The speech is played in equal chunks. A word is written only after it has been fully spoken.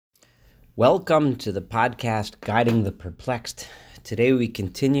Welcome to the podcast Guiding the Perplexed. Today we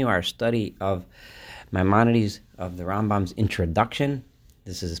continue our study of Maimonides of the Rambam's introduction.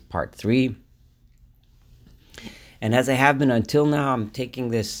 This is part 3. And as I have been until now, I'm taking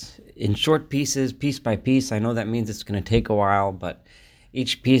this in short pieces, piece by piece. I know that means it's going to take a while, but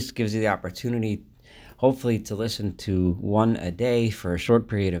each piece gives you the opportunity, hopefully, to listen to one a day for a short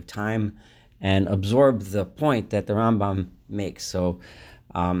period of time and absorb the point that the Rambam makes. So,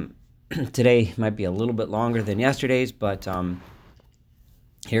 today might be a little bit longer than yesterday's, but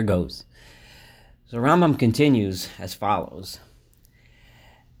here goes. So Rambam continues as follows.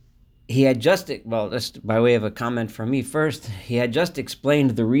 He had just by way of a comment from me first, he had just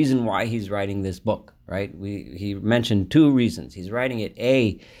explained the reason why he's writing this book, right? He mentioned 2 reasons. He's writing it,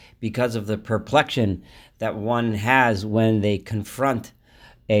 A, because of the perplexion that one has when they confront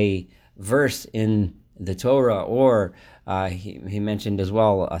a verse in the Torah, or he mentioned as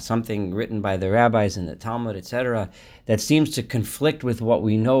well something written by the rabbis in the Talmud, etc., that seems to conflict with what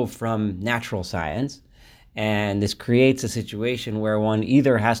we know from natural science. And this creates a situation where one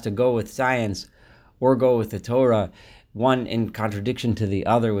either has to go with science or go with the Torah, one in contradiction to the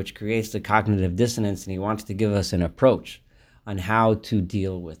other, which creates the cognitive dissonance, and he wants to give us an approach on how to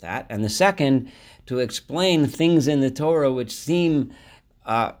deal with that. And the second, to explain things in the Torah which seem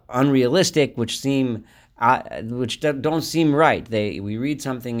unrealistic, which don't seem right. We read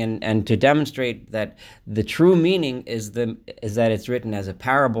something and to demonstrate that the true meaning is that it's written as a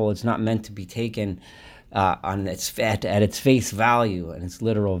parable. It's not meant to be taken at its face value and its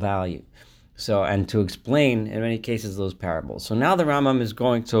literal value. So, and to explain in many cases those parables. So now the Rambam is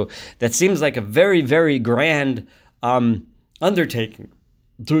going to. That seems like a very, very grand undertaking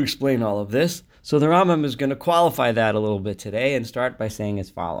to explain all of this. So the Rambam is going to qualify that a little bit today and start by saying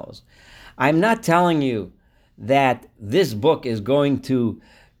as follows. I'm not telling you that this book is going to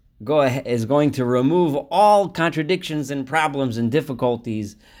remove all contradictions and problems and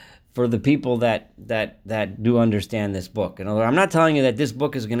difficulties for the people that do understand this book. In other words, I'm not telling you that this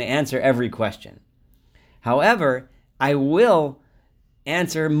book is going to answer every question. However, I will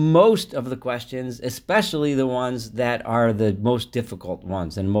answer most of the questions, especially the ones that are the most difficult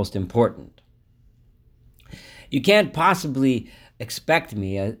ones and most important. You can't possibly expect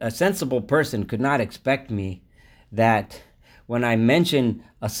me, a sensible person could not expect me that when I mention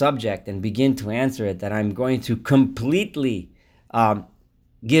a subject and begin to answer it, that I'm going to completely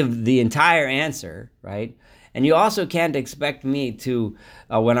give the entire answer, right? And you also can't expect me to,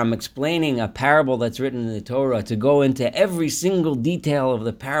 when I'm explaining a parable that's written in the Torah, to go into every single detail of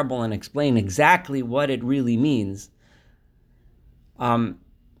the parable and explain exactly what it really means.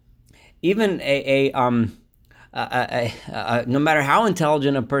 Even no matter how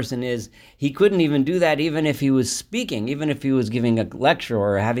intelligent a person is, he couldn't even do that even if he was speaking, even if he was giving a lecture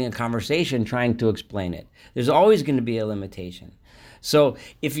or having a conversation trying to explain it. There's always going to be a limitation. So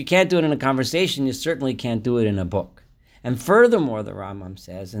if you can't do it in a conversation, you certainly can't do it in a book. And furthermore, the Rambam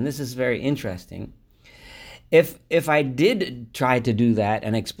says, and this is very interesting, if I did try to do that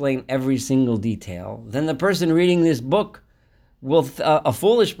and explain every single detail, then the person reading this book a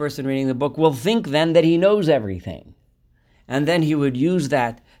foolish person reading the book will think then that he knows everything, and then he would use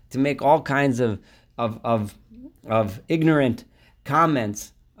that to make all kinds of ignorant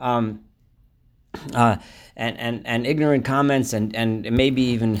comments, and ignorant comments, and maybe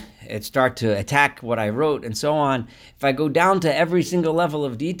even start to attack what I wrote and so on. If I go down to every single level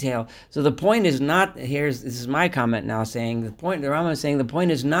of detail, so the point is not, this is my comment now saying, the Rambam is saying the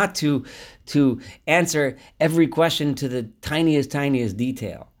point is not to answer every question to the tiniest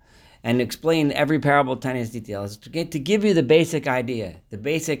detail and explain every parable tiniest detail. It's to give you the basic idea, the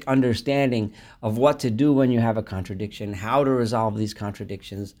basic understanding of what to do when you have a contradiction, how to resolve these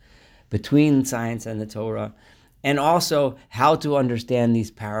contradictions between science and the Torah, and also how to understand these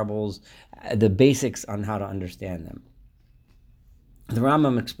parables, the basics on how to understand them. The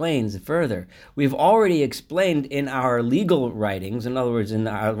Rambam explains further. We've already explained in our legal writings, in other words, in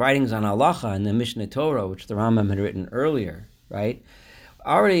our writings on halacha and the Mishnah Torah, which the Rambam had written earlier, right?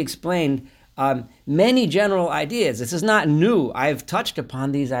 Already explained many general ideas. This is not new. I've touched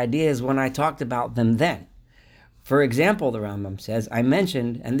upon these ideas when I talked about them then. For example, the Rambam says, I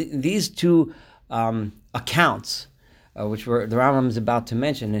mentioned, and these 2 accounts, which the Rambam is about to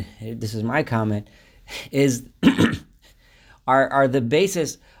mention, this is my comment, are the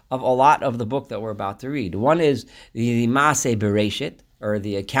basis of a lot of the book that we're about to read. One is the Maaseh Bereshit, or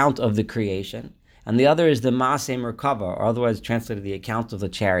the account of the creation, and the other is the Maaseh Merkava, or otherwise translated the account of the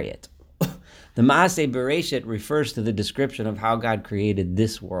chariot. The Maaseh Bereshit refers to the description of how God created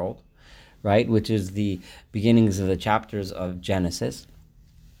this world, right, which is the beginnings of the chapters of Genesis.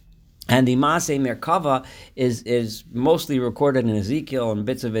 And the Maaseh Merkava is mostly recorded in Ezekiel and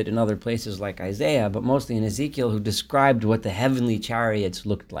bits of it in other places like Isaiah, but mostly in Ezekiel, who described what the heavenly chariots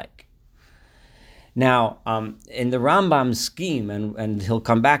looked like. Now, in the Rambam's scheme, and he'll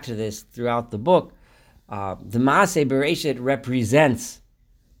come back to this throughout the book, the Maaseh Bereshit represents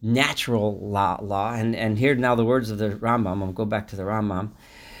natural law. And here now the words of the Rambam. I'll go back to the Rambam.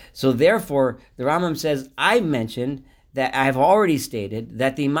 So therefore, the Rambam says, I mentioned that I've already stated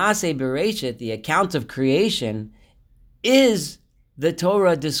that the Maaseh Bereshit, the account of creation, is the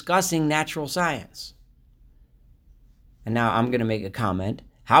Torah discussing natural science. And now I'm going to make a comment.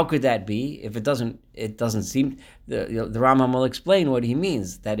 How could that be? If it doesn't seem, the Rambam will explain what he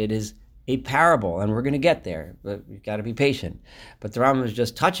means, that it is a parable, and we're going to get there, but you've got to be patient. But the Rambam is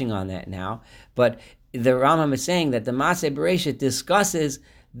just touching on that now. But the Rambam is saying that the Maaseh Bereshit discusses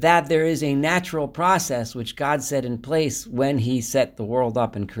that there is a natural process which God set in place when he set the world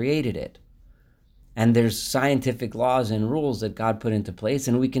up and created it. And there's scientific laws and rules that God put into place,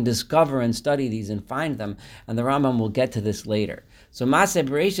 and we can discover and study these and find them, and the Rambam will get to this later. So Maaseh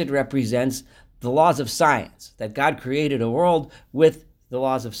Bereshit represents the laws of science, that God created a world with the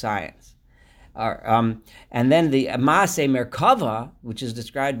laws of science. And then the Maaseh Merkava, which is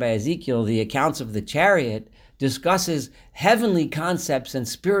described by Ezekiel, the accounts of the chariot, discusses heavenly concepts and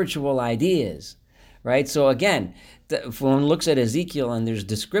spiritual ideas, right? So again, if one looks at Ezekiel and there's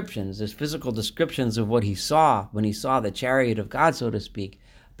physical descriptions of what he saw when he saw the chariot of God, so to speak.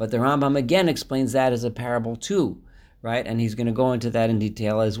 But the Rambam again explains that as a parable too, right? And he's going to go into that in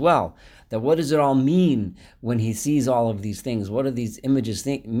detail as well. That what does it all mean when he sees all of these things? What do these images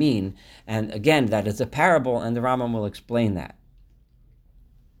mean? And again, that is a parable, and the Rambam will explain that.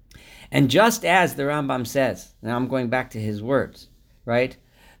 And just as the Rambam says, now I'm going back to his words, right?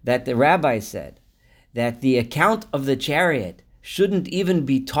 That the rabbi said that the account of the chariot shouldn't even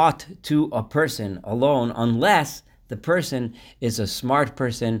be taught to a person alone unless the person is a smart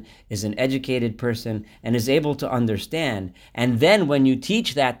person, is an educated person, and is able to understand. And then when you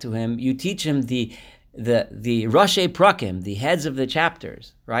teach that to him, you teach him the Roshei Prakim, the heads of the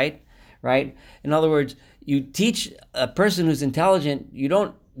chapters, right? In other words, you teach a person who's intelligent, you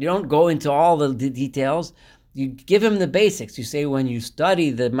don't go into all the details. You give him the basics. You say, when you study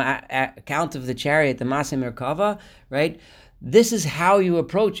the account of the chariot, the Maaseh Merkava, right? This is how you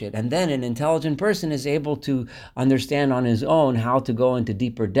approach it. And then an intelligent person is able to understand on his own how to go into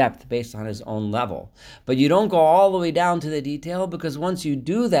deeper depth based on his own level. But you don't go all the way down to the detail, because once you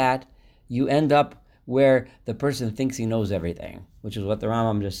do that, you end up where the person thinks he knows everything, which is what the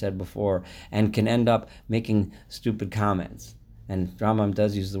Rambam just said before, and can end up making stupid comments. And Rambam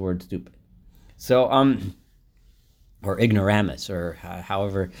does use the word stupid. So, or ignoramus, or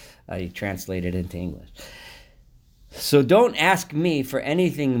however you translate it into English. So don't ask me for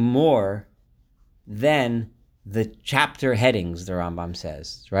anything more than the chapter headings, the Rambam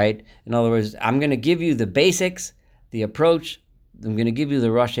says, right? In other words, I'm going to give you the basics, the approach. I'm going to give you the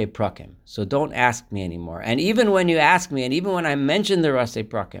Roshei Prakim. So don't ask me anymore. And even when you ask me, and even when I mention the Roshei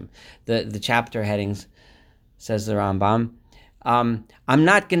Prakim, the chapter headings, says the Rambam, I'm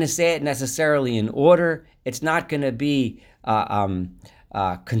not going to say it necessarily in order. It's not going to be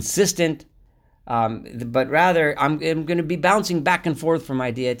consistent. But rather, I'm going to be bouncing back and forth from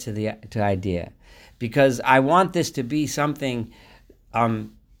idea to idea, because I want this to be something that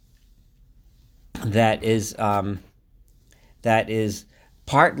is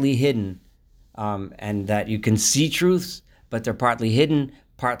partly hidden, and that you can see truths, but they're partly hidden,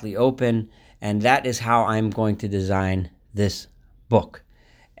 partly open, and that is how I'm going to design this book.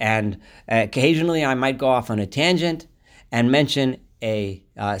 And occasionally, I might go off on a tangent and mention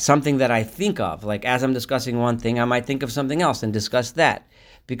something that I think of. Like as I'm discussing one thing, I might think of something else and discuss that.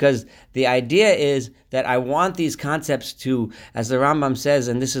 Because the idea is that I want these concepts to, as the Rambam says,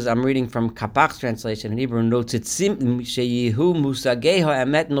 and I'm reading from Kapach's translation in Hebrew,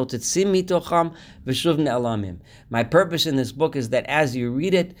 my purpose in this book is that as you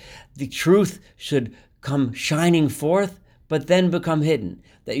read it, the truth should come shining forth, but then become hidden.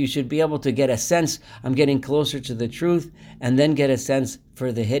 That you should be able to get a sense, I'm getting closer to the truth, and then get a sense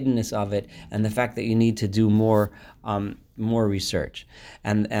for the hiddenness of it, and the fact that you need to do more research.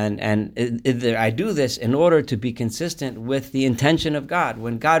 And I do this in order to be consistent with the intention of God.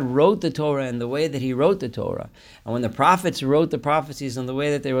 When God wrote the Torah in the way that he wrote the Torah, and when the prophets wrote the prophecies in the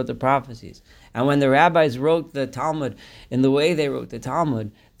way that they wrote the prophecies, and when the rabbis wrote the Talmud in the way they wrote the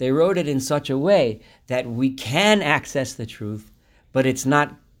Talmud, they wrote it in such a way that we can access the truth, but it's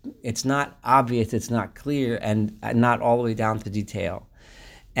not obvious, it's not clear, and not all the way down to detail.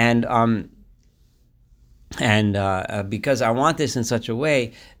 And the Rambam, in his scheme, he says that the Maaseh Bereshit, the account of the chariot, should not even be taught to a person alone unless the person is a smart person, is an educated person, and is able to understand. And then when you teach that to him, you teach him the Roshei Prakim, the And because I want this in such a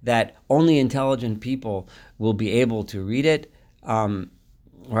way that only intelligent people will be able to read it,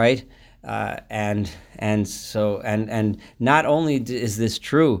 right? And not only is this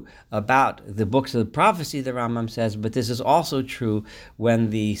true about the books of the prophecy, the Rambam says, but this is also true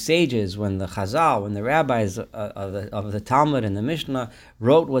when the sages, when the Chazal, when the rabbis of the Talmud and the Mishnah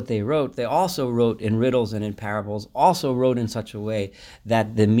wrote what they wrote. They also wrote in riddles and in parables, also wrote in such a way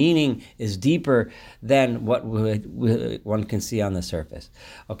that the meaning is deeper than what one can see on the surface.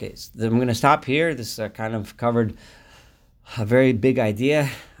 Okay, so I'm going to stop here. This kind of covered a very big idea.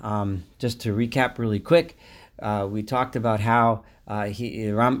 Just to recap really quick, we talked about how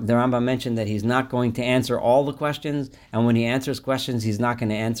the Rambam mentioned that he's not going to answer all the questions, and when he answers questions, he's not going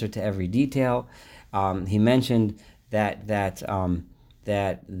to answer to every detail. He mentioned that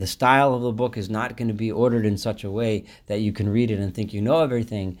the style of the book is not going to be ordered in such a way that you can read it and think you know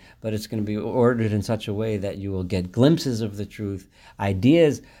everything, but it's going to be ordered in such a way that you will get glimpses of the truth,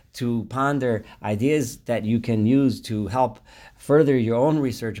 ideas to ponder, ideas that you can use to help further your own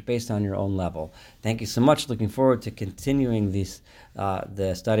research based on your own level. Thank you so much. Looking forward to continuing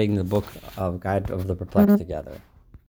studying the book of Guide of the Perplexed together.